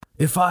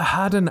If I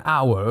had an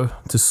hour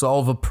to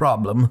solve a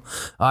problem,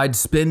 I'd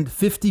spend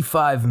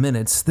 55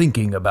 minutes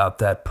thinking about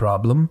that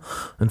problem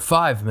and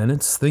 5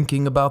 minutes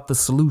thinking about the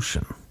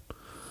solution.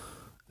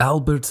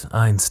 Albert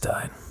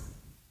Einstein.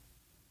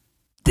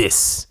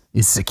 This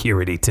is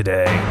Security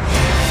Today.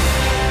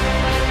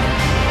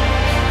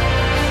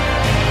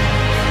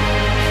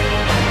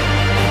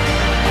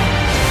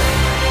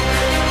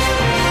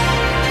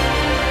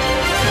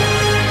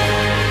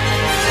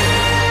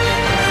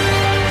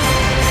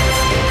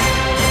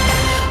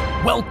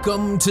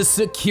 Welcome to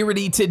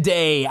Security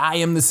Today. I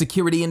am the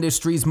security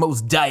industry's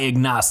most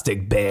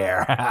diagnostic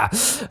bear.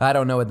 I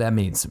don't know what that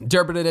means.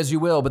 Interpret it as you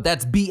will, but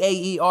that's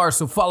B-A-E-R.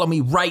 So follow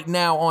me right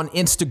now on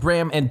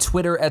Instagram and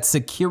Twitter at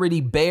Security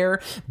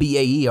Bear,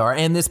 B-A-E-R,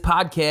 and this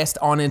podcast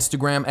on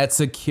Instagram at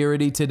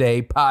Security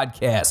Today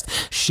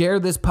Podcast. Share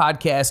this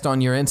podcast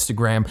on your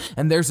Instagram,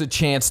 and there's a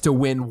chance to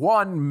win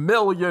 $1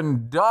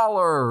 million.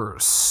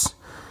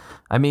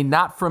 I mean,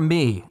 not from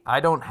me.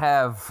 I don't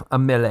have a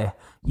milli.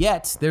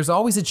 Yet, there's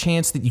always a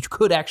chance that you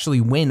could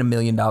actually win $1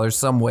 million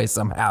some way,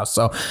 somehow.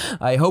 So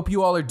I hope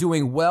you all are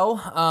doing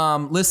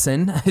well.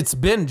 Listen, it's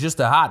been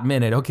just a hot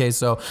minute. Okay,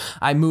 so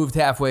I moved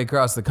halfway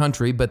across the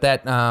country, but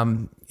that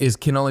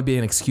can only be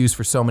an excuse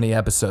for so many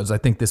episodes. I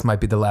think this might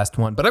be the last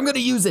one, but I'm going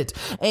to use it.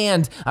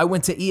 And I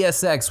went to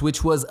ESX,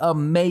 which was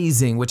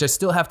amazing, which I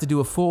still have to do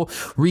a full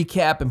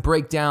recap and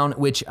breakdown,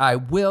 which I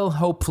will.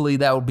 Hopefully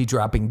that will be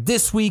dropping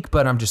this week,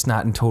 but I'm just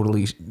not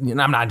totally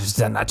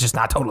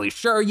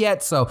sure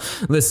yet. So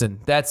listen,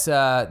 that's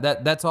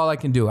all I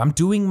can do. I'm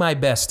doing my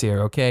best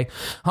here, okay?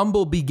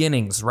 Humble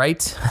beginnings,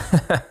 right?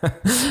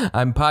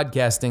 I'm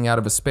podcasting out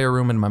of a spare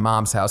room in my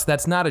mom's house.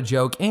 That's not a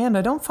joke, and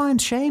I don't find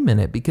shame in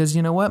it because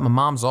you know what? My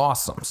mom's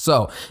awesome.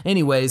 So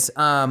anyways,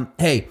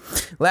 hey,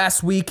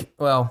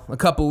 a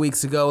couple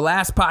weeks ago,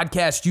 last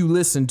podcast you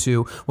listened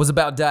to was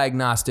about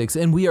diagnostics,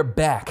 and we are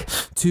back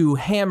to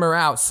hammer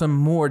out some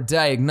more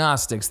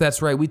diagnostics.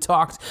 That's right. We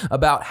talked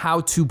about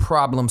how to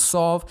problem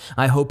solve.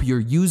 I hope you're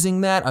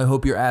using that. I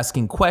hope you're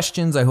asking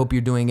questions. I hope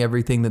you're doing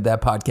everything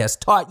that podcast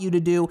taught you to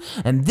do.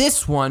 And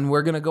this one,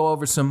 we're going to go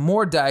over some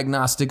more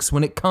diagnostics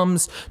when it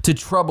comes to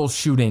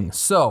troubleshooting.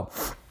 So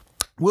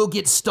we'll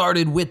get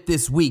started with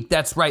this week.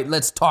 That's right.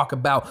 Let's talk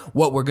about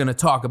what we're going to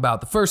talk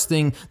about. The first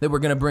thing that we're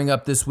going to bring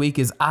up this week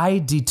is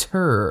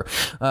IDETER,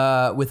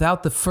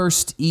 without the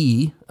first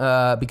E,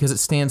 because it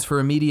stands for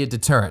immediate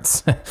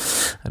deterrence.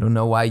 I don't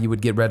know why you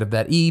would get rid of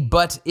that E,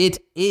 but it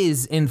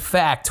is, in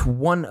fact,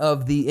 one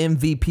of the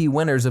MVP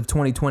winners of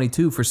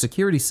 2022 for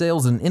Security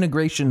Sales and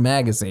Integration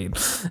Magazine.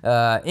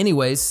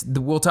 Anyways,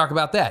 we'll talk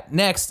about that.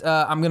 Next,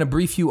 I'm going to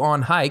brief you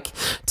on Hike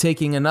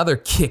taking another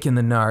kick in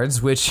the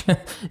nards, which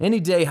any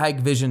day Hike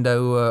Vision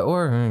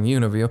or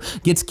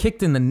Uniview gets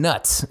kicked in the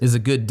nuts is a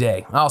good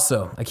day.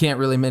 Also, I can't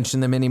really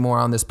mention them anymore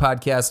on this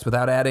podcast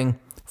without adding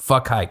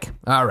fuck Hike.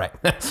 All right,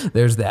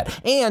 there's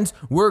that. And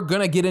we're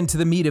going to get into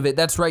the meat of it.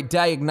 That's right,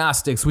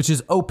 diagnostics, which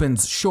is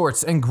opens,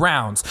 shorts, and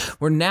grounds.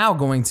 We're now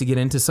going to get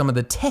into some of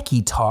the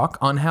techie talk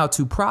on how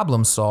to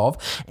problem solve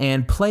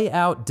and play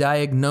out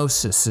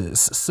diagnoses.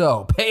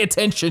 So pay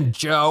attention,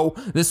 Joe.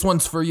 This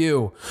one's for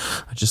you.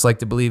 I just like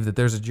to believe that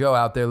there's a Joe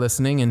out there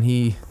listening and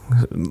he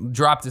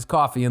dropped his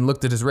coffee and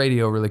looked at his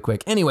radio really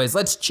quick. Anyways,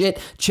 let's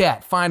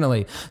chat.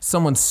 Finally,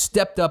 someone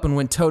stepped up and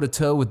went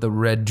toe-to-toe with the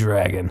Red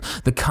Dragon.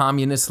 The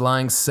communist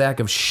lying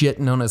sack of shit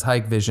known as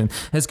Hikvision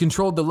has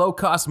controlled the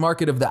low-cost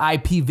market of the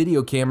IP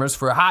video cameras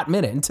for a hot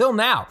minute, until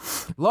now.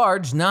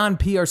 Large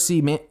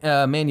non-PRC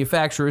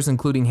manufacturers,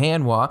 including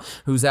Hanwha,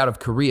 who's out of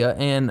Korea,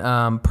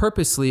 and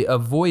purposely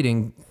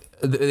avoided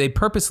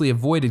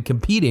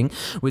competing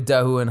with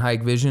Dahua and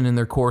Hikvision in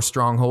their core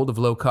stronghold of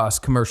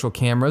low-cost commercial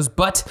cameras,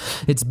 but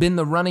it's been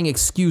the running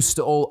excuse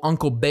to old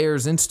Uncle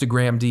Bear's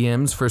Instagram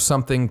DMs for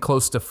something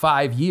close to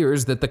 5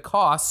 years that the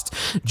cost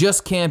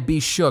just can't be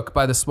shook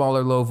by the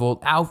smaller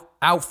low-volt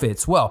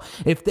outfits. Well,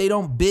 if they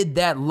don't bid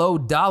that low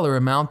dollar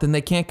amount, then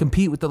they can't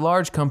compete with the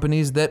large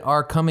companies that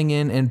are coming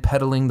in and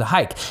peddling the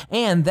Hike.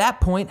 And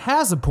that point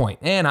has a point,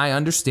 and I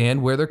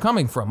understand where they're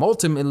coming from.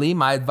 Ultimately,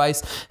 my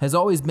advice has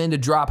always been to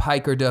drop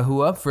Hike or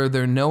Dahua for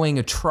their knowing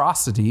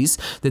atrocities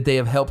that they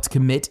have helped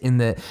commit in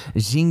the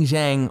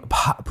Xinjiang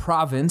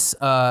province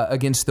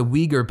against the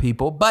Uyghur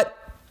people, but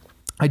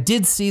I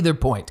did see their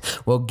point.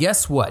 Well,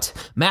 guess what?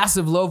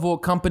 Massive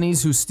low-volt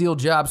companies who steal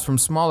jobs from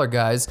smaller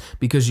guys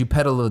because you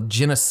peddle a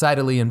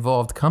genocidally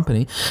involved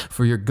company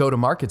for your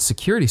go-to-market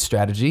security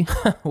strategy.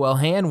 Well,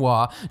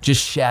 Hanwha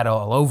just shat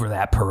all over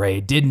that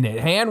parade, didn't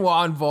it?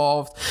 Hanwha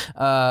involved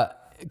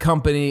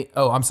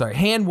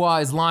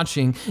Hanwha is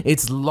launching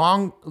its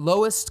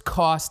lowest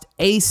cost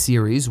A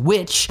series,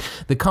 which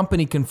the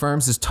company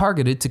confirms is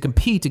targeted to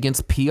compete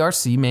against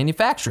PRC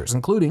manufacturers,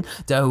 including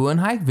Dahua and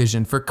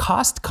Hikvision, for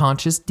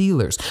cost-conscious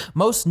dealers.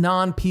 Most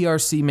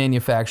non-PRC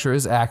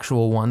manufacturers,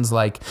 actual ones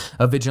like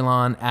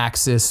Avigilon,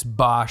 Axis,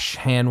 Bosch,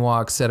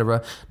 Hanwha,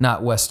 etc.,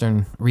 not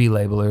Western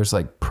relabelers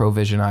like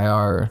Provision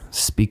IR,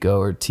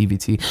 Spico, or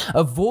TVT,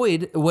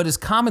 avoid what is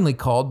commonly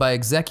called by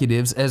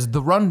executives as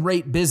the run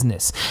rate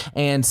business.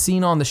 And and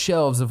seen on the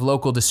shelves of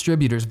local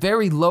distributors.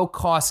 Very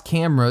low-cost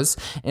cameras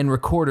and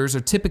recorders are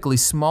typically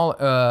small.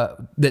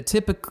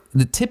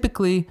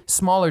 Typically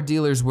smaller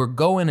dealers will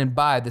go in and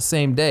buy the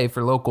same day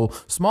for local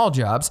small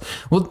jobs.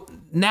 Well,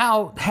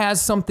 now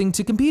has something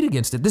to compete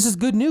against it. This is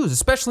good news,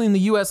 especially in the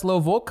U.S.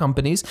 low-volt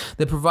companies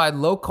that provide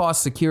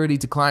low-cost security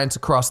to clients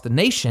across the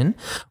nation.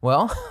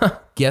 Well,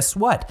 guess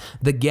what?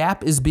 The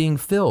gap is being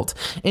filled.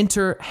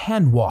 Enter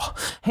Hanwha.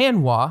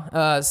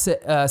 Hanwha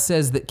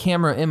says that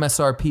camera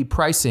MSRP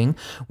pricing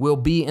will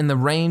be in the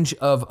range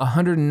of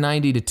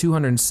 $190 to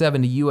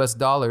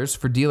 $270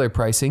 for dealer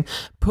pricing,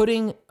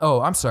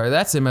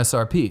 that's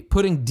MSRP,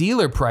 putting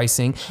dealer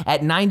pricing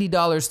at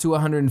 $90 to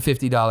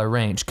 $150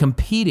 range,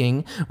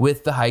 competing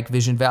with the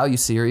Hikvision Value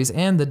Series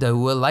and the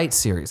Dahua Lite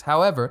Series.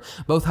 However,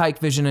 both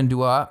Hikvision and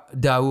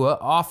Dahua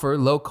offer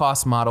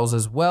low-cost models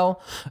as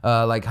well,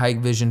 like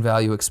Hikvision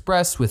Value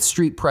Express, with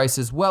street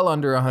prices well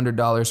under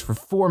 $100 for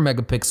 4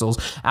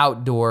 megapixels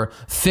outdoor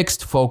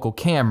fixed focal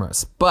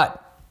cameras.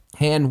 But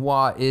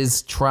Hanwha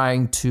is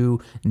trying to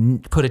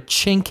put a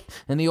chink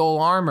in the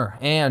old armor,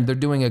 and they're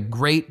doing a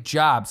great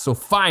job. So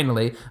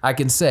finally, I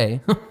can say,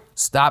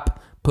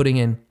 stop putting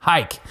in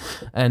Hike.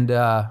 And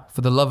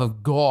for the love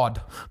of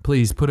God,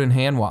 please put in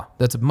Hanwha.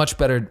 That's a much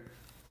better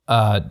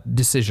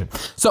decision.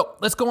 So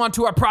let's go on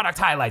to our product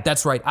highlight.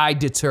 That's right,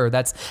 iDeter.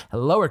 That's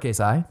lowercase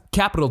I,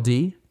 capital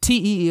D,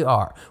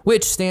 TEER,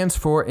 which stands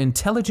for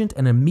Intelligent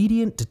and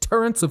Immediate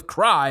Deterrence of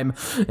Crime,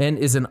 and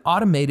is an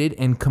automated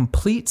and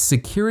complete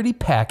security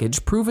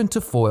package proven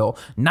to foil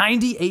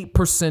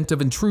 98%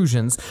 of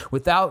intrusions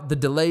without the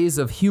delays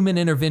of human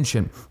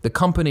intervention. The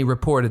company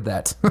reported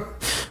that.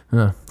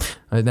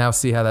 I now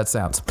see how that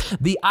sounds.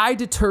 The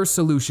iDeter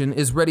solution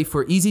is ready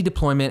for easy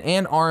deployment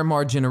and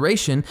RMR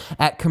generation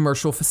at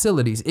commercial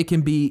facilities. It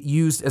can be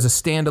used as a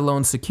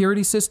standalone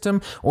security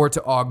system or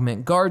to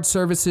augment guard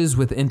services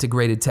with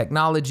integrated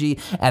technology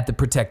at the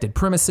protected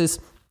premises.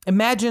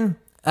 Imagine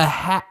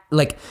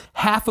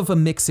half of a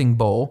mixing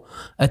bowl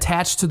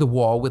attached to the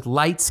wall with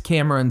lights,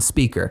 camera, and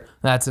speaker.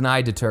 That's an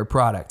iDeter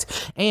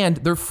product. And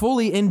they're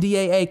fully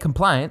NDAA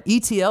compliant,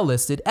 ETL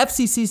listed,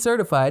 FCC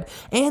certified,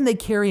 and they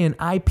carry an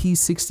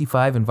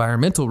IP65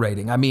 environmental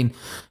rating. I mean,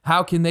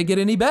 how can they get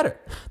any better?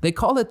 They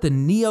call it the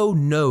Neo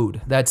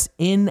Node. That's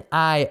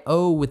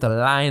NIO with a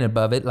line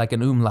above it, like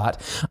an umlaut.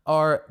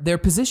 They're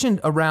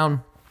positioned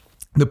around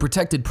the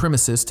protected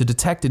premises to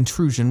detect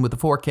intrusion with a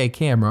 4K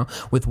camera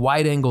with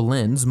wide-angle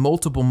lens,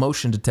 multiple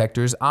motion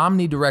detectors,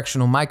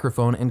 omnidirectional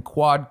microphone, and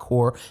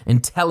quad-core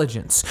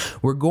intelligence.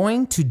 We're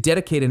going to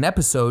dedicate an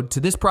episode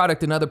to this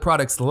product and other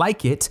products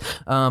like it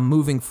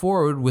moving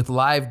forward with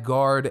live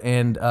guard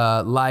and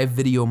live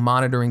video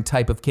monitoring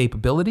type of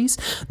capabilities.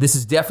 This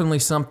is definitely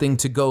something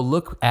to go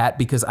look at,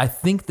 because I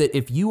think that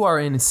if you are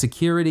in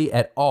security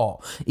at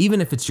all,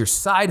 even if it's your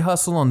side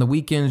hustle on the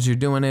weekends, you're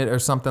doing it or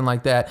something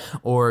like that,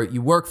 or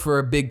you work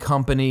for a big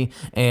company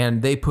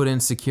and they put in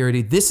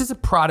security, this is a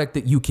product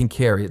that you can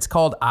carry. It's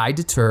called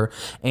iDeter,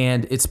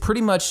 and it's pretty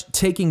much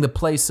taking the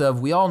place of,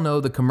 we all know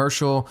the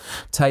commercial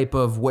type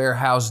of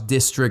warehouse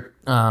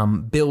district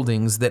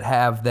buildings that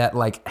have that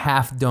like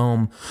half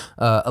dome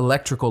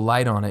electrical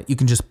light on it. You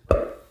can just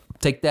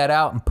take that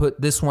out and put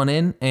this one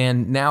in,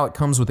 and now it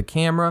comes with a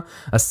camera,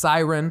 a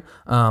siren,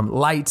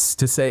 lights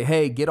to say,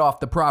 hey, get off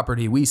the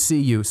property, we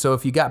see you. So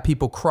if you got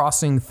people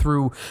crossing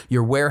through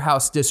your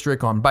warehouse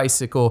district on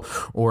bicycle,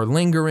 or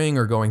lingering,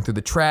 or going through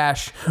the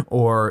trash,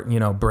 or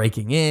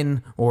breaking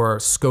in, or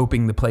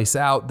scoping the place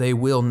out, they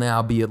will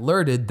now be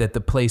alerted that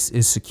the place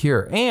is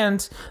secure.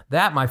 And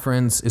that, my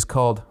friends, is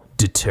called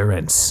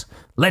deterrence.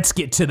 Let's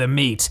get to the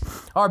meat.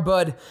 Our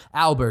bud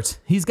Albert,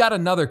 he's got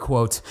another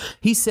quote.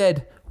 He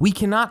said, "We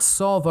cannot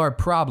solve our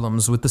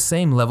problems with the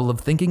same level of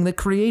thinking that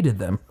created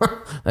them."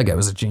 That guy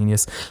was a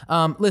genius.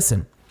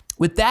 Listen,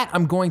 with that,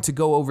 I'm going to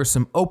go over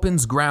some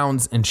opens,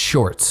 grounds, and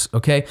shorts,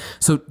 okay?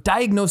 So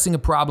diagnosing a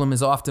problem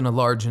is often a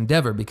large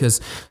endeavor, because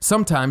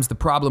sometimes the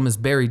problem is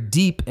buried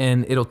deep,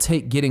 and it'll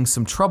take getting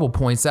some trouble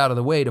points out of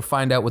the way to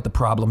find out what the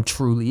problem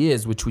truly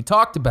is, which we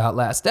talked about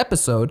last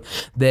episode,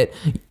 that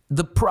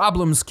the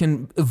problems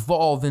can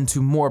evolve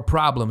into more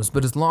problems,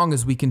 but as long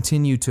as we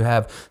continue to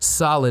have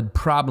solid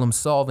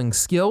problem-solving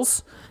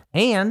skills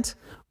and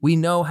we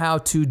know how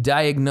to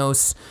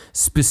diagnose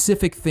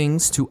specific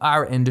things to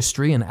our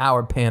industry and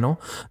our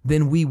panel,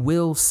 then we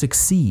will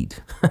succeed.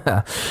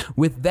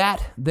 With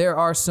that, there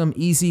are some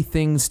easy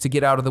things to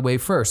get out of the way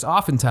first.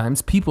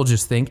 Oftentimes, people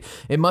just think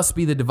it must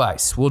be the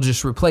device. We'll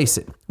just replace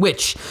it,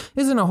 which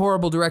isn't a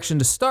horrible direction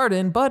to start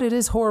in, but it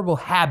is a horrible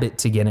habit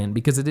to get in,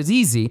 because it is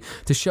easy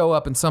to show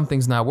up and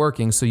something's not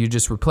working, so you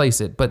just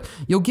replace it. But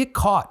you'll get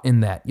caught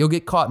in that. You'll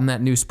get caught in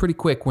that noose pretty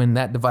quick when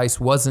that device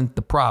wasn't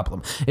the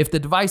problem. If the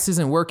device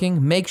isn't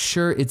working, make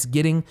sure it's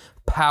getting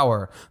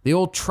power. The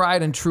old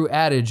tried and true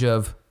adage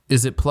of,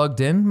 is it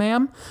plugged in,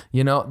 ma'am?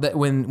 That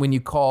when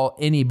you call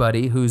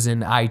anybody who's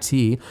in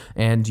IT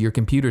and your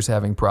computer's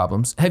having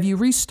problems, have you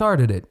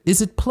restarted it?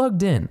 Is it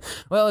plugged in?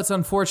 Well, it's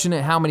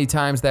unfortunate how many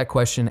times that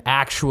question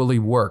actually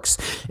works.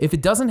 If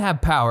it doesn't have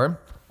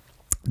power,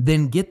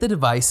 Then get the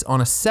device on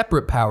a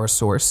separate power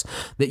source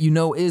that you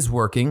know is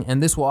working,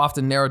 and this will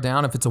often narrow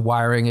down if it's a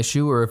wiring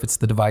issue or if it's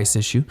the device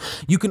issue.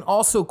 You can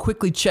also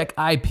quickly check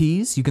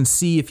IPs. You can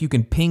see if you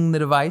can ping the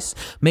device,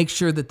 make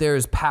sure that there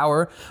is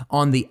power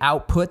on the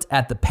output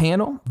at the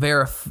panel,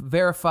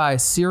 verify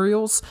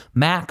serials,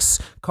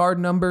 MACs, card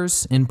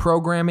numbers in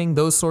programming,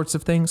 those sorts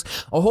of things.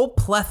 A whole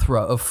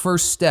plethora of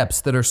first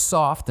steps that are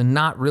soft and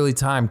not really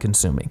time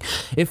consuming.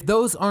 If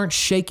those aren't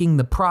shaking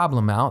the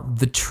problem out,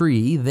 the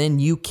tree, then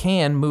you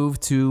can move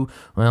to,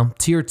 well,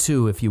 tier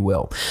 2, if you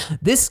will.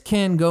 This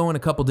can go in a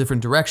couple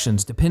different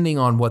directions depending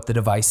on what the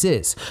device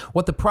is,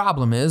 what the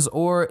problem is,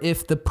 or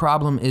if the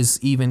problem is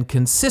even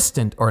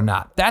consistent or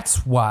not.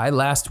 That's why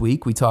last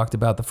week we talked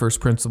about the first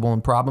principle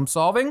in problem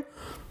solving.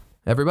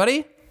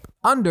 Everybody?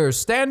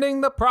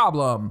 Understanding the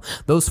problem.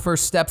 Those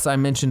first steps I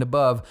mentioned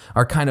above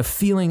are kind of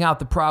feeling out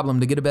the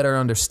problem to get a better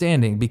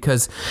understanding,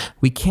 because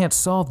we can't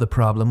solve the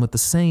problem with the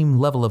same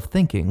level of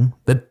thinking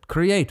that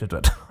created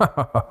it.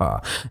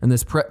 And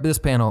this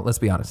panel, let's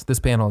be honest, this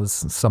panel is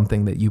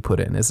something that you put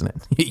in,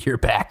 isn't it? You're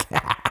back.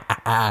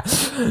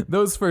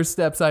 Those first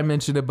steps I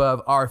mentioned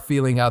above are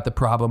feeling out the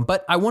problem,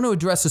 but I want to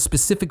address a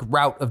specific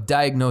route of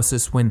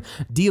diagnosis when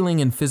dealing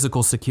in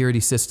physical security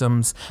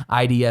systems,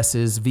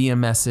 IDSs,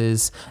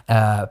 VMSs,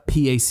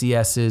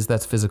 PACSs,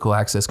 that's physical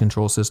access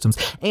control systems,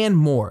 and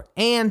more.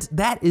 And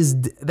that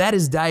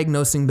is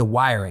diagnosing the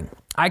wiring.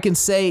 I can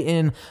say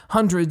in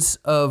hundreds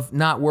of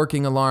not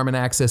working alarm and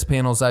access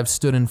panels I've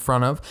stood in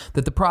front of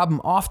that the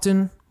problem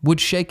often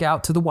would shake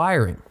out to the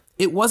wiring.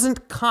 It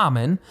wasn't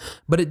common,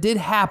 but it did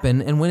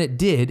happen, and when it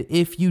did,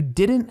 if you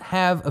didn't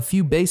have a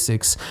few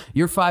basics,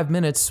 your 5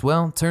 minutes,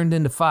 well, turned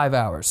into 5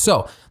 hours.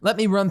 So let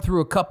me run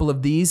through a couple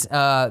of these.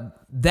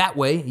 That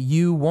way,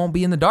 you won't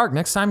be in the dark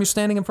next time you're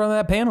standing in front of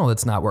that panel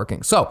that's not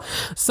working. So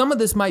some of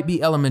this might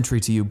be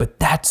elementary to you, but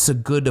that's a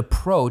good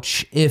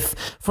approach if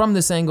from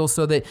this angle,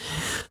 so that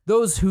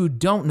those who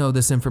don't know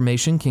this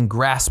information can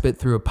grasp it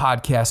through a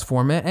podcast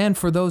format, and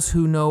for those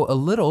who know a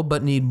little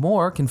but need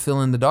more can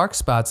fill in the dark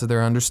spots of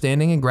their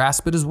understanding and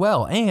grasp it as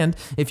well. And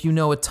if you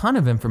know a ton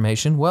of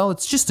information, well,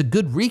 it's just a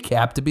good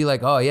recap to be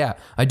like, oh yeah,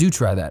 I do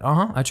try that.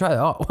 I try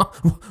that.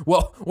 Oh,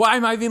 well, why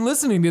am I even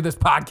listening to this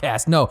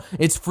podcast? No,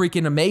 it's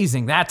freaking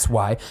amazing. That's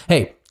why.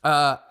 Hey,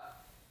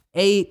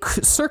 a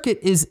circuit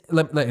is,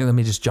 let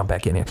me just jump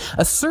back in here.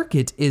 A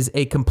circuit is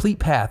a complete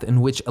path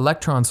in which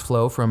electrons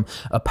flow from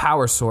a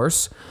power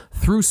source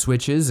through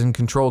switches and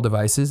control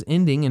devices,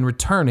 ending and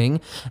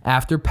returning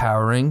after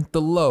powering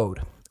the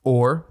load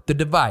or the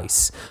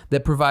device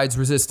that provides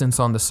resistance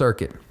on the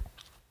circuit.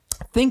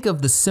 Think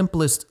of the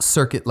simplest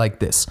circuit like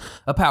this.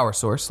 A power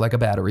source, like a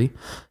battery,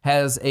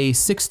 has a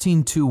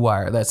 16-2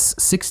 wire, that's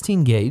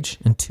 16 gauge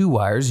and 2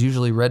 wires,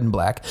 usually red and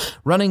black,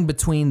 running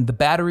between the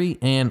battery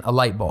and a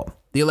light bulb.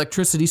 The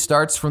electricity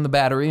starts from the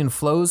battery and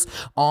flows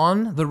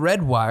on the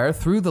red wire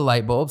through the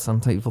light bulb. Some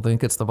people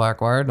think it's the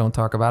black wire, don't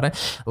talk about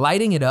it,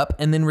 lighting it up,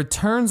 and then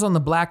returns on the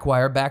black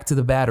wire back to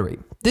the battery.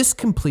 This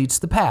completes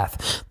the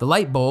path. The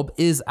light bulb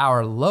is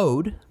our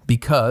load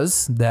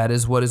because that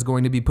is what is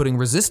going to be putting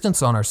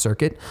resistance on our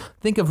circuit.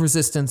 Think of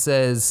resistance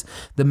as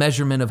the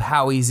measurement of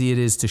how easy it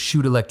is to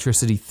shoot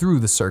electricity through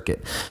the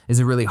circuit. Is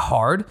it really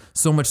hard?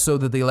 So much so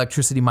that the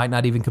electricity might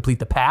not even complete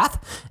the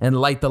path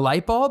and light the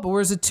light bulb? Or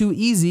is it too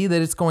easy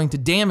that it's going to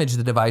damage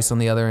the device on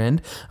the other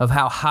end of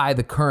how high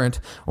the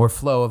current or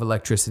flow of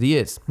electricity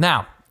is?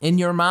 Now, in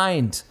your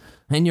mind,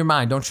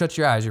 don't shut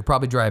your eyes, you're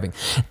probably driving.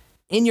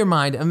 In your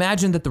mind,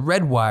 imagine that the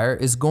red wire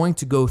is going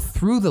to go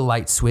through the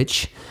light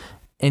switch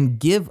and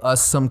give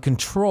us some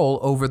control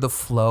over the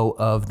flow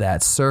of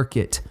that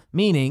circuit.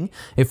 Meaning,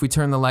 if we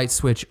turn the light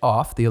switch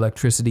off, the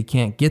electricity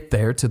can't get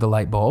there to the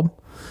light bulb.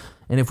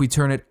 And if we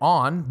turn it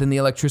on, then the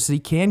electricity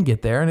can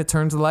get there and it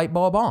turns the light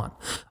bulb on.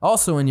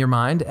 Also in your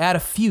mind, add a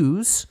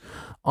fuse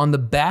on the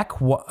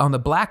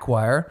black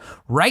wire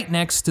right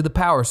next to the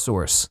power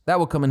source. That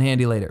will come in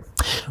handy later.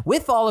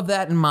 With all of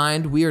that in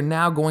mind, we are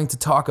now going to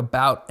talk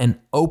about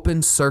an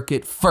open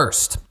circuit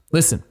first.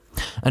 Listen.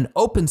 An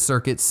open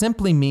circuit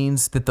simply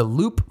means that the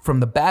loop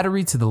from the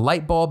battery to the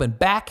light bulb and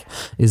back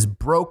is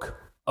broke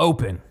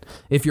open.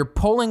 If you're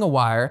pulling a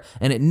wire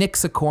and it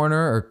nicks a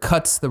corner or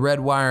cuts the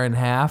red wire in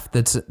half,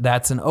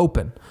 that's an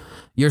open.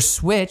 Your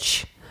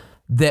switch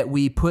that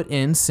we put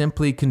in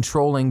simply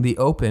controlling the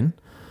open,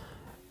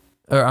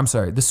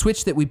 the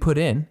switch that we put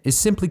in is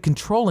simply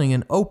controlling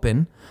an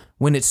open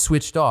when it's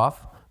switched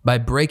off by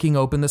breaking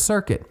open the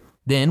circuit.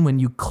 Then when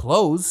you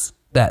close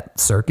that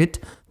circuit,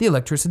 the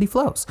electricity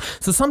flows.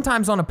 So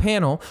sometimes on a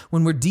panel,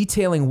 when we're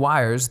detailing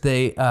wires,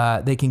 they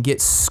can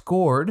get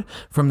scored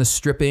from the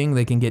stripping.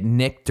 They can get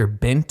nicked or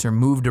bent or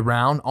moved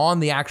around on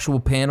the actual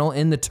panel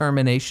in the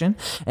termination,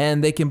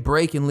 and they can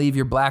break and leave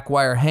your black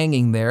wire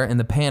hanging there in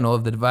the panel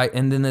of the device,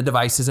 and then the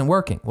device isn't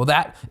working. Well,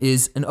 that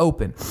is an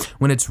open.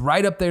 When it's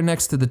right up there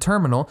next to the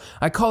terminal,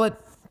 I call it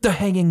the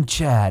hanging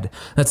Chad.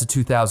 That's a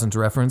 2000s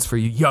reference for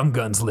you young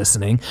guns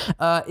listening.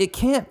 It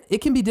can't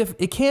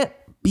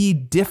be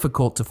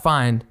difficult to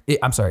find. It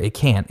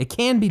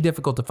can be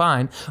difficult to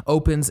find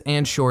opens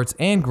and shorts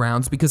and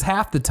grounds because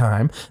half the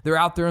time they're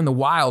out there in the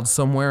wild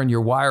somewhere in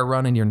your wire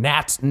run in your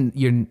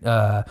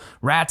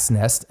rat's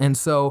nest, and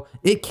so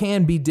it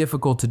can be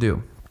difficult to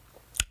do.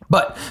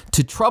 But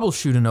to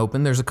troubleshoot an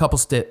open, there's a couple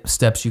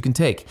steps you can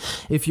take.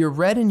 If your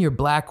red and your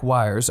black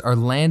wires are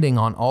landing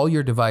on all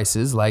your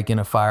devices, like in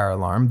a fire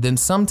alarm, then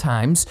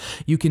sometimes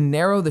you can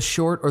narrow the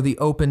short or the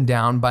open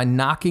down by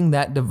knocking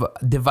that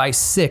device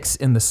 6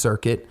 in the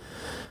circuit.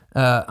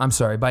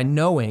 By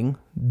knowing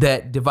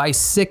that device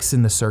 6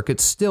 in the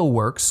circuit still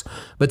works,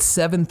 but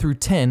 7 through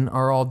 10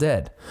 are all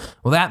dead.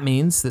 Well, that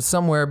means that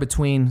somewhere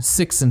between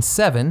 6 and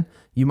 7,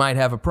 you might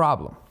have a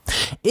problem.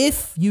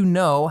 If you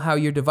know how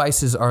your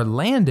devices are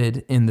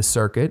landed in the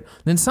circuit,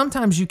 then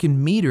sometimes you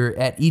can meter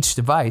at each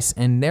device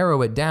and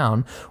narrow it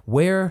down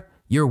where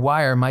your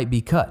wire might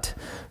be cut.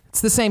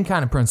 It's the same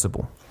kind of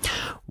principle.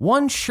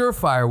 One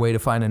surefire way to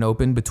find an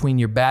open between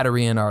your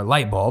battery and our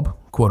light bulb,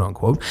 quote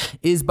unquote,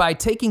 is by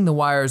taking the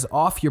wires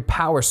off your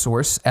power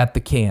source at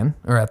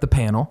the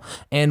panel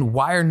and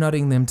wire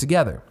nutting them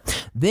together.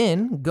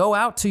 Then go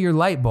out to your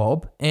light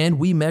bulb and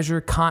we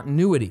measure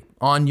continuity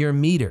on your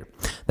meter.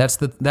 That's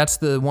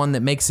the one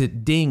that makes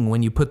it ding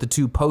when you put the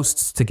two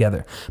posts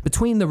together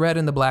between the red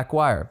and the black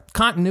wire.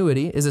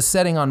 Continuity is a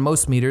setting on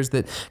most meters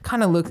that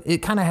kind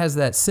of has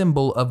that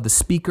symbol of the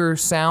speaker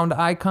sound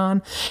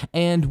icon,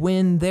 and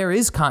when there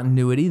is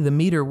continuity, the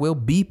meter will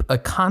beep a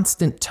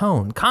constant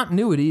tone.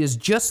 Continuity is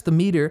just the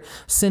meter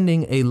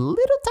sending a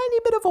little tiny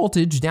bit of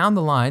voltage down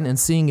the line and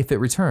seeing if it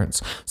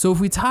returns. So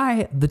if we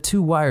tie the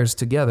two wires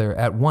together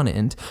at one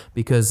end,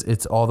 because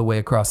it's all the way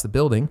across the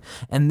building,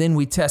 and then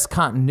we test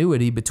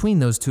continuity between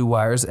those two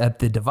wires at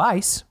the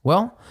device,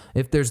 well,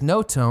 if there's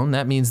no tone,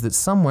 that means that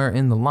somewhere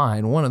in the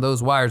line, one of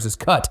those wires is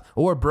cut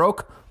or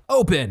broke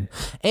open.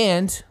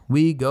 And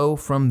we go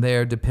from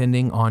there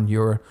depending on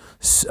your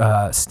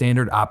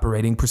standard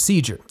operating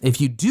procedure. If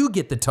you do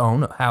get the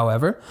tone,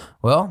 however,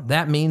 well,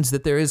 that means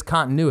that there is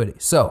continuity.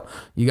 So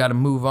you got to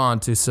move on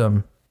to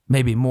some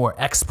maybe more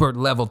expert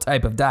level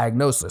type of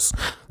diagnosis.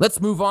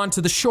 Let's move on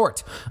to the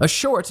short. A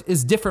short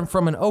is different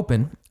from an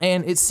open,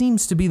 and it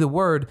seems to be the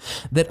word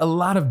that a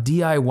lot of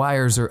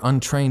DIYers or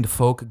untrained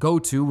folk go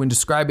to when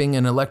describing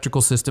an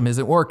electrical system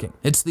isn't working.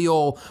 It's the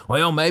old,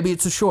 well, maybe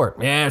it's a short.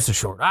 Yeah, it's a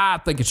short. I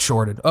think it's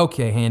shorted.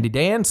 Okay, Handy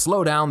Dan,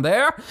 slow down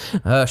there.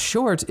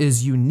 Short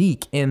is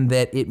unique in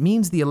that it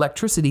means the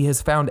electricity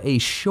has found a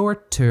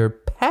shorter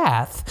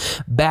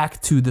path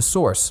back to the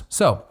source.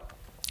 So,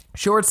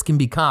 shorts can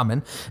be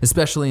common,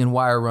 especially in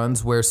wire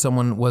runs where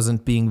someone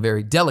wasn't being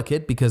very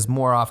delicate, because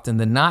more often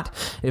than not,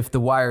 if the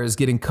wire is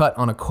getting cut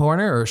on a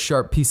corner or a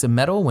sharp piece of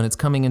metal when it's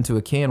coming into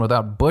a can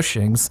without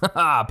bushings,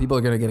 people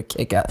are going to get a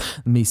kick out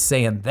of me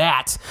saying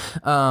that,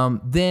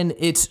 then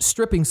it's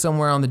stripping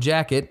somewhere on the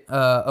jacket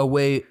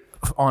away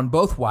on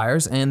both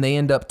wires, and they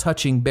end up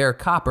touching bare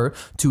copper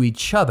to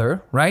each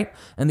other, right?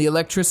 And the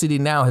electricity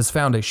now has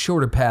found a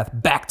shorter path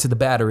back to the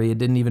battery. It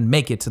didn't even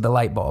make it to the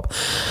light bulb.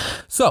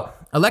 So,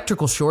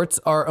 electrical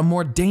shorts are a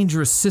more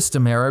dangerous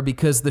system error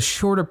because the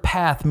shorter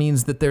path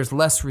means that there's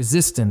less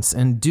resistance,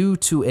 and due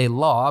to a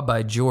law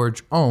by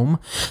George Ohm,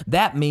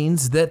 that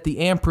means that the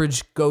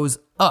amperage goes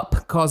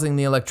up, causing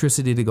the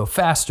electricity to go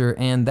faster,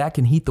 and that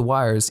can heat the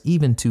wires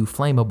even to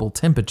flammable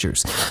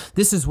temperatures.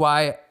 This is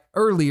why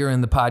earlier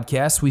in the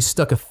podcast, we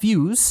stuck a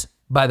fuse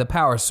by the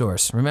power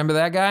source. Remember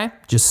that guy?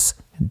 Just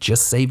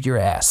saved your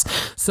ass.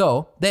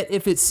 So that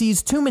if it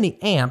sees too many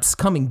amps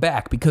coming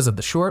back because of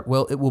the short,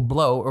 well, it will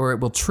blow or it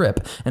will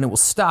trip and it will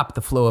stop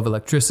the flow of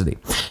electricity.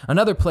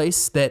 Another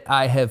place that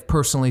I have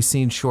personally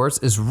seen shorts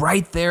is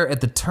right there at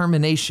the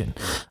termination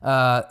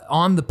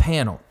on the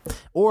panel,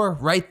 or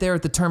right there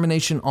at the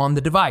termination on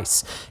the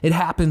device. It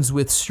happens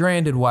with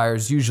stranded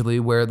wires usually,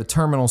 where the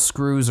terminal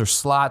screws or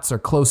slots are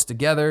close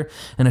together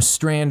and a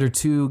strand or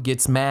two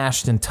gets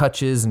mashed and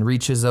touches and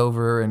reaches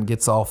over and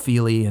gets all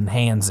feely and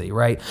handsy,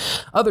 right?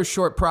 Other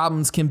short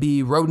problems can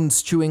be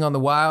rodents chewing on the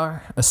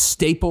wire, a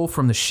staple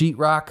from the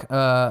sheetrock,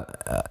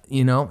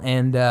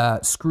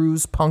 and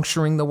screws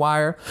puncturing the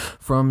wire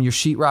from your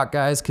sheetrock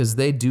guys, because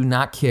they do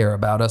not care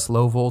about us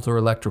low volt or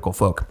electrical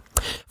folk.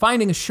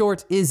 Finding a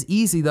short is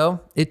easy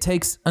though. It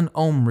takes an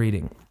ohm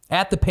reading.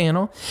 At the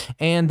panel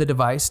and the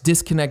device,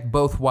 disconnect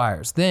both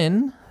wires.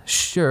 Then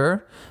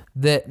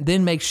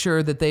make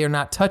sure that they are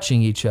not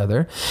touching each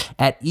other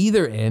at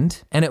either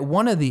end, and at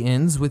one of the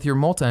ends with your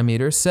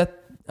multimeter set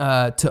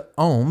to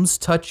ohms,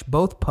 touch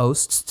both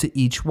posts to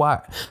each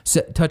wire.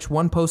 Touch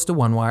one post to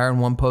one wire and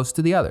one post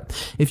to the other.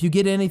 If you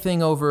get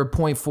anything over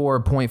 0.4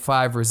 or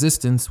 0.5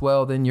 resistance,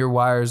 well, then your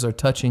wires are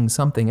touching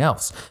something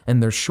else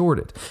and they're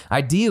shorted.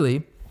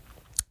 Ideally,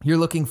 you're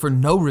looking for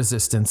no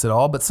resistance at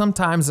all, but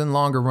sometimes in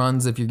longer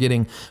runs, if you're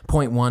getting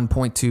 0.1,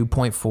 0.2,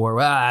 0.4, well,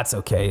 that's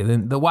okay.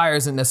 Then the wire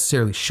isn't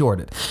necessarily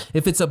shorted.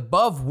 If it's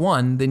above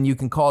 1, then you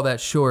can call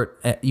that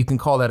short. You can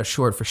call that a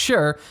short for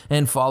sure,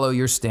 and follow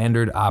your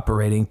standard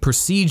operating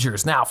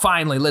procedures. Now,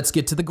 finally, let's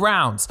get to the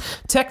grounds.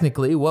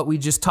 Technically, what we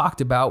just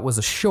talked about was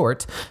a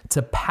short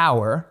to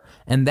power,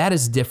 and that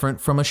is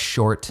different from a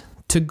short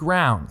to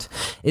ground.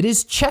 It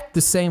is checked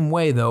the same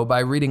way, though, by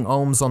reading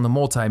ohms on the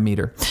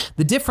multimeter.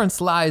 The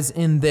difference lies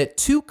in that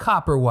two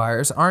copper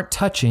wires aren't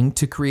touching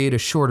to create a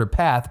shorter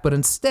path, but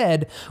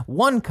instead,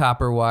 one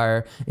copper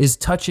wire is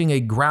touching a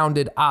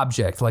grounded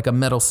object, like a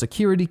metal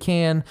security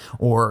can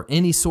or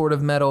any sort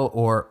of metal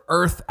or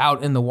earth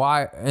out in the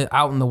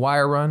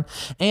wire run.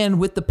 And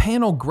with the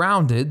panel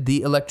grounded,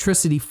 the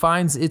electricity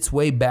finds its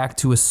way back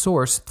to a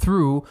source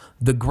through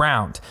the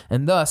ground,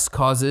 and thus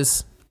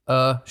causes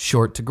a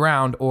short to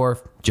ground or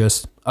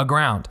just a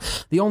ground.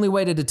 The only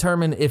way to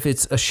determine if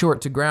it's a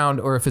short to ground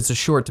or if it's a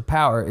short to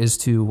power is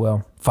to,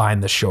 well,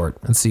 find the short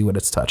and see what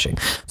it's touching.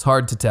 It's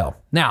hard to tell.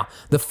 Now,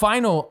 the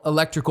final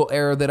electrical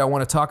error that I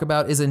want to talk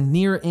about is a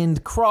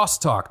near-end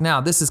crosstalk. Now,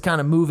 this is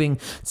kind of moving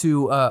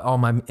to all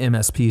my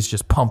MSPs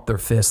just pump their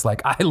fists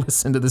like, I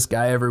listen to this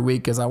guy every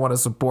week because I want to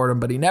support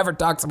him, but he never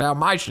talks about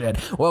my shit.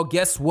 Well,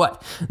 guess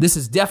what? This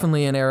is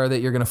definitely an error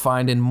that you're going to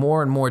find in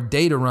more and more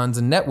data runs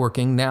and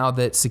networking now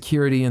that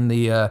security and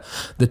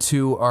the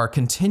two are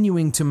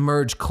continuing to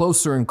merge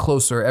closer and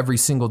closer every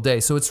single day.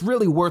 So it's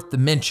really worth the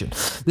mention.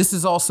 This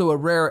is also a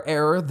rare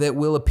error that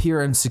will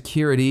appear in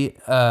security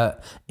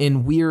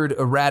in weird,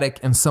 erratic,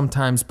 and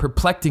sometimes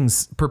perplexing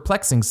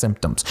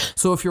symptoms.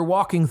 So if you're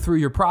walking through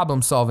your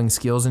problem-solving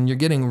skills and you're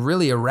getting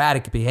really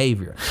erratic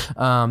behavior,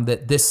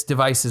 that this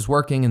device is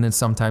working and then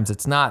sometimes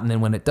it's not, and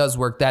then when it does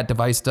work, that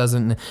device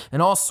doesn't,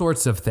 and all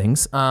sorts of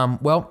things,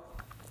 well,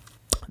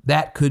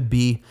 that could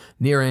be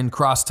near-end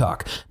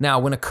crosstalk. Now,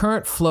 when a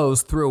current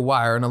flows through a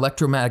wire, an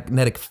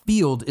electromagnetic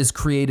field is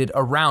created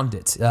around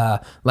it,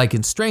 like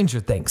in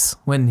Stranger Things,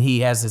 when he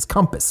has his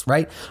compass,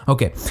 right?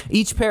 Okay,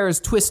 each pair is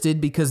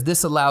twisted because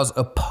this allows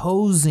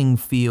opposing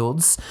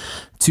fields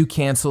to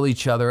cancel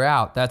each other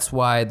out. That's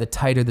why the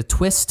tighter the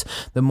twist,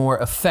 the more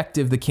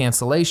effective the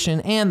cancellation,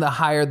 and the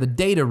higher the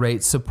data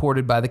rate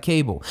supported by the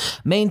cable.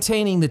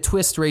 Maintaining the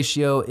twist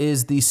ratio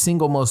is the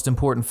single most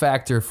important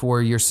factor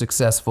for your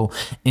successful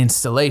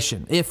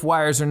installation. If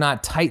wires are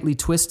not tightly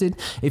twisted,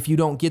 if you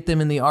don't get them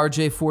in the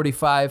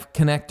RJ45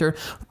 connector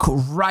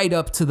right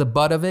up to the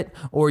butt of it,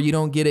 or you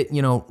don't get it,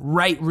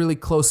 right really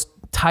close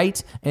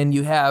tight, and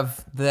you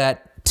have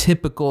that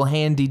typical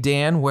handy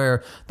Dan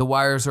where the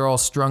wires are all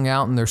strung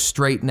out and they're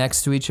straight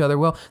next to each other,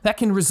 well, that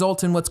can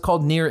result in what's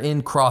called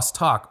near-end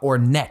crosstalk, or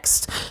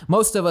next.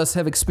 Most of us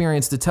have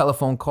experienced a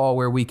telephone call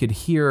where we could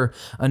hear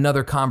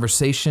another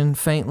conversation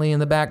faintly in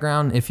the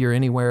background. If you're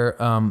anywhere,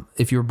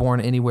 if you were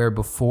born anywhere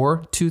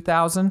before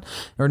 2000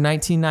 or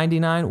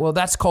 1999, well,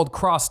 that's called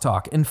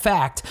crosstalk. In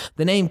fact,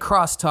 the name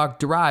crosstalk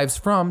derives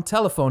from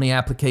telephony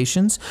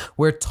applications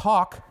where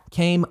talk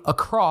came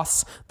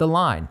across the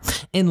line.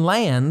 In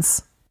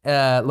LANs,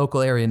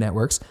 local area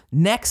networks,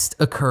 next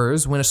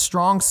occurs when a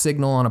strong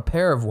signal on a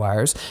pair of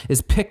wires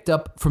is picked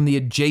up from the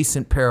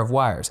adjacent pair of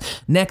wires.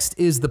 Next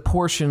is the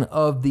portion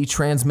of the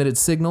transmitted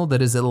signal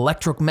that is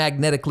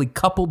electromagnetically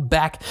coupled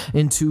back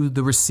into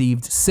the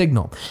received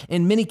signal.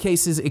 In many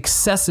cases,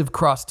 excessive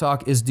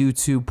crosstalk is due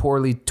to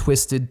poorly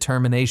twisted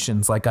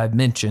terminations, like I've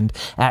mentioned,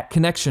 at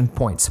connection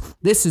points.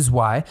 This is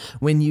why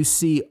when you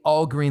see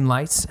all green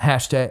lights,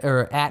 hashtag,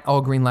 or at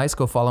all green lights,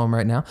 go follow him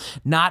right now,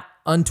 not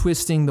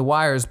untwisting the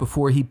wires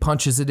before he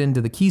punches it into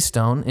the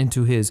keystone,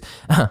 into his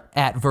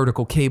at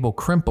vertical cable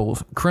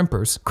crimpers,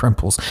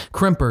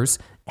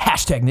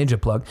 hashtag ninja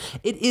plug.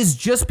 It isn't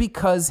just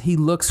because he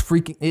looks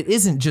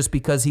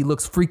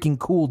freaking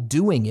cool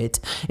doing it.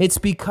 It's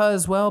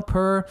because, well,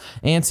 per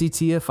ANSI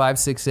TIA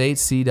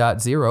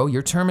 568C.0,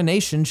 your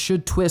termination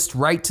should twist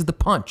right to the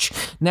punch.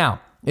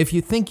 Now, if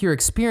you think you're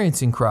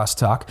experiencing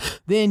crosstalk,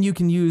 then you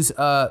can use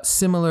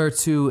similar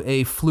to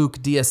a Fluke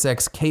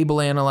DSX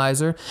cable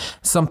analyzer,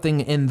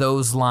 something in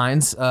those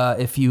lines.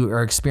 If you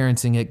are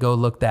experiencing it, go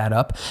look that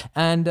up.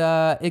 And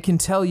it can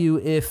tell you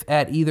if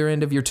at either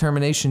end of your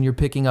termination you're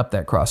picking up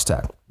that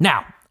crosstalk.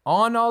 Now,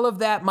 on all of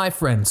that, my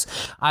friends,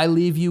 I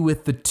leave you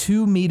with the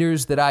 2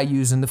 meters that I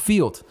use in the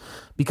field,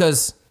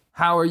 because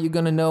how are you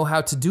going to know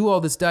how to do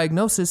all this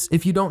diagnosis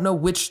if you don't know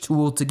which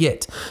tool to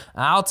get?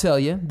 I'll tell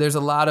you, there's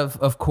a lot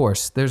of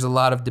course, there's a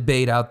lot of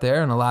debate out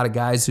there and a lot of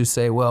guys who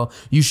say, well,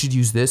 you should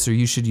use this or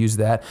you should use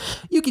that.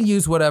 You can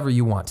use whatever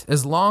you want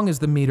as long as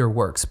the meter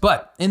works.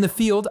 But in the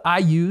field, I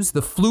use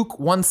the Fluke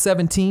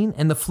 117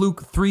 and the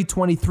Fluke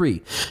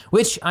 323,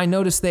 which I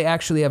noticed they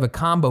actually have a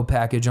combo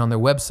package on their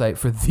website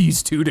for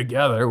these two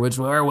together, which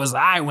where was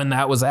I when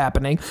that was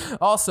happening?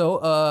 Also,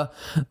 a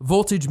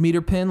voltage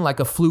meter pin like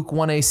a Fluke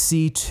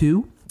 1AC2.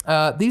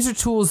 These are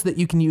tools that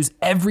you can use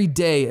every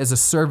day as a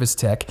service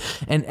tech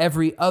and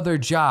every other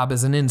job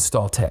as an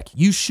install tech.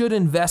 You should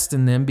invest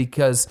in them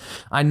because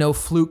I know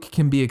Fluke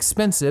can be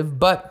expensive,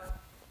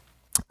 but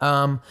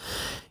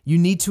you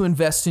need to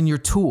invest in your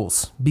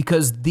tools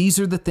because these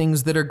are the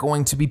things that are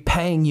going to be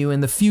paying you in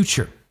the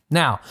future.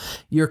 Now,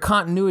 your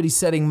continuity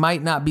setting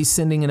might not be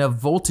sending enough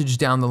voltage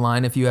down the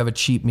line if you have a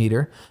cheap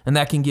meter, and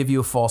that can give you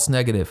a false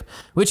negative,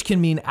 which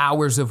can mean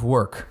hours of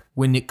work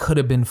when it could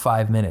have been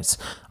 5 minutes.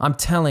 I'm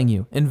telling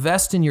you,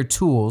 invest in your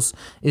tools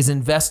is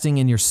investing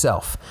in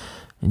yourself.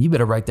 And you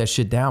better write that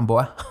shit down,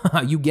 boy.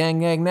 You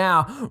gang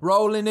now,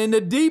 rolling in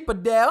the deep,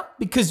 Adele,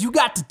 because you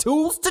got the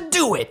tools to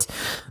do it.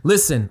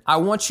 Listen, I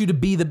want you to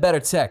be the better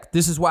tech.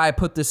 This is why I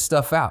put this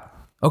stuff out,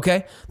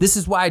 okay? This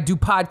is why I do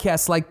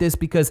podcasts like this,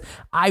 because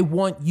I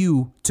want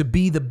you to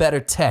be the better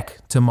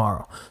tech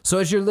tomorrow. So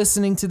as you're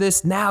listening to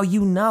this, now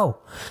you know.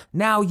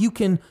 Now you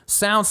can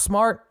sound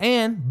smart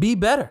and be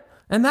better.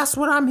 And that's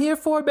what I'm here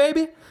for,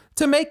 baby,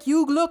 to make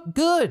you look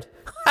good.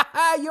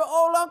 Your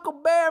old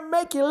Uncle Bear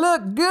make you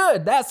look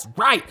good. That's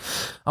right.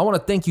 I want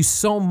to thank you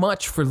so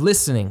much for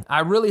listening.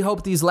 I really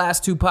hope these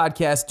last 2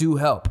 podcasts do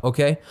help,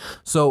 okay?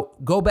 So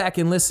go back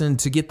and listen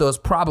to get those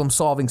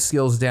problem-solving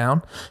skills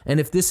down. And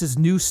if this is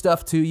new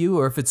stuff to you,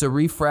 or if it's a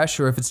refresh,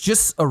 or if it's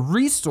just a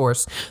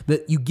resource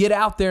that you get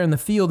out there in the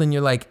field and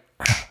you're like,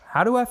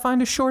 how do I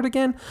find a short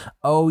again?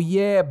 Oh,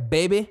 yeah,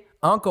 baby.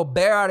 Uncle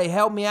Bear already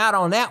helped me out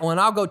on that one.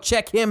 I'll go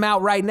check him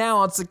out right now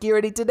on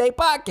Security Today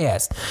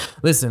podcast.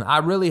 Listen, I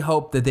really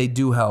hope that they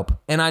do help.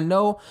 And I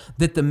know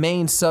that the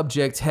main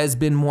subject has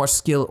been more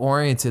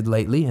skill-oriented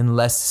lately and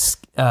less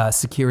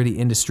security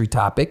industry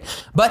topic.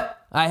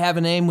 But I have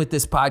an aim with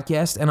this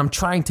podcast, and I'm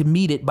trying to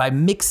meet it by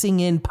mixing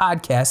in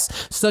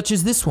podcasts such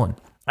as this one.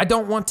 I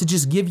don't want to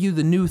just give you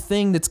the new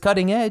thing that's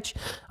cutting edge.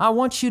 I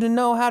want you to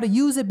know how to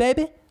use it,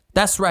 baby.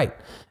 That's right.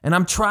 And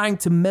I'm trying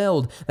to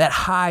meld that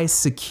high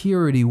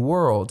security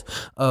world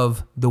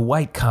of the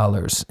white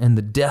collars and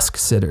the desk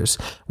sitters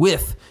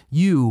with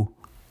you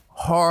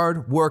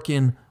hard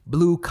working,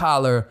 blue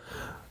collar,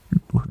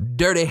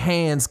 dirty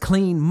hands,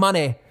 clean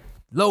money,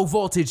 low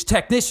voltage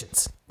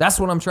technicians. That's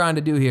what I'm trying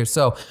to do here.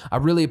 So I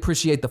really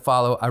appreciate the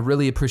follow. I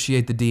really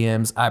appreciate the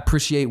DMs. I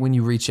appreciate when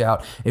you reach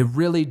out. It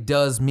really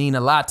does mean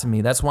a lot to me.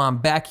 That's why I'm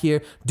back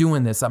here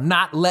doing this. I'm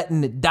not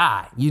letting it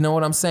die. You know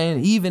what I'm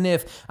saying? Even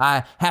if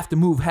I have to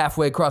move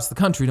halfway across the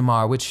country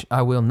tomorrow, which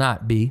I will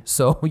not be.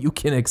 So you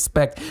can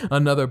expect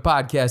another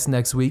podcast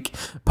next week.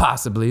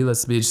 Possibly.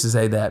 Let's be just to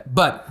say that.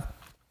 But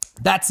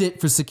that's it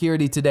for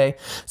Security Today.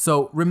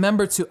 So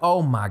remember to,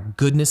 oh my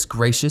goodness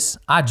gracious,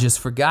 I just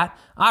forgot.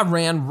 I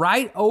ran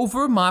right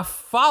over my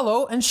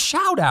follow and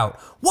shout out.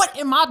 What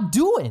am I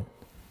doing?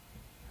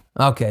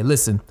 Okay,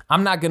 listen,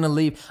 I'm not gonna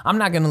leave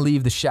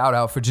the shout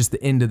out for just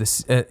the end of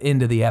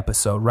the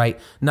episode, right?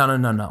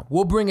 No.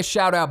 We'll bring a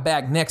shout out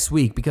back next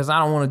week because I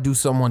don't want to do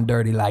someone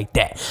dirty like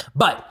that.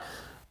 But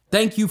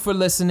thank you for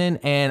listening,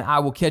 and I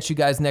will catch you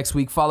guys next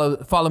week.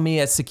 Follow me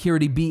at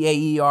Security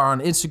BAER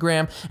on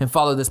Instagram, and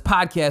follow this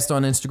podcast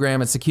on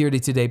Instagram at Security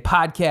Today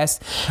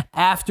Podcast.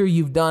 After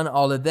you've done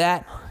all of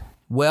that,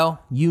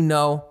 well, you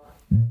know,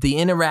 the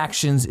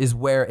interactions is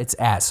where it's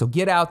at. So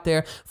get out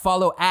there,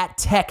 follow at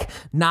Tech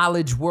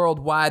Knowledge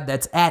Worldwide.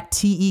 That's at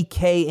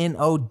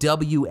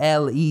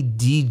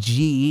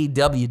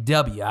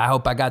TEKNOWLEDGEWW. I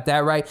hope I got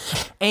that right.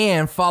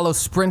 And follow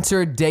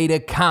Sprinter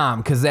Datacom,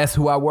 because that's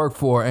who I work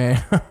for.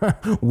 And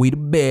we the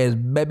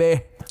best,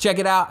 baby. Check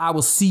it out. I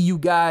will see you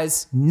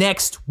guys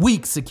next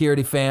week,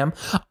 Security Fam.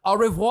 Au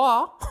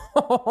revoir.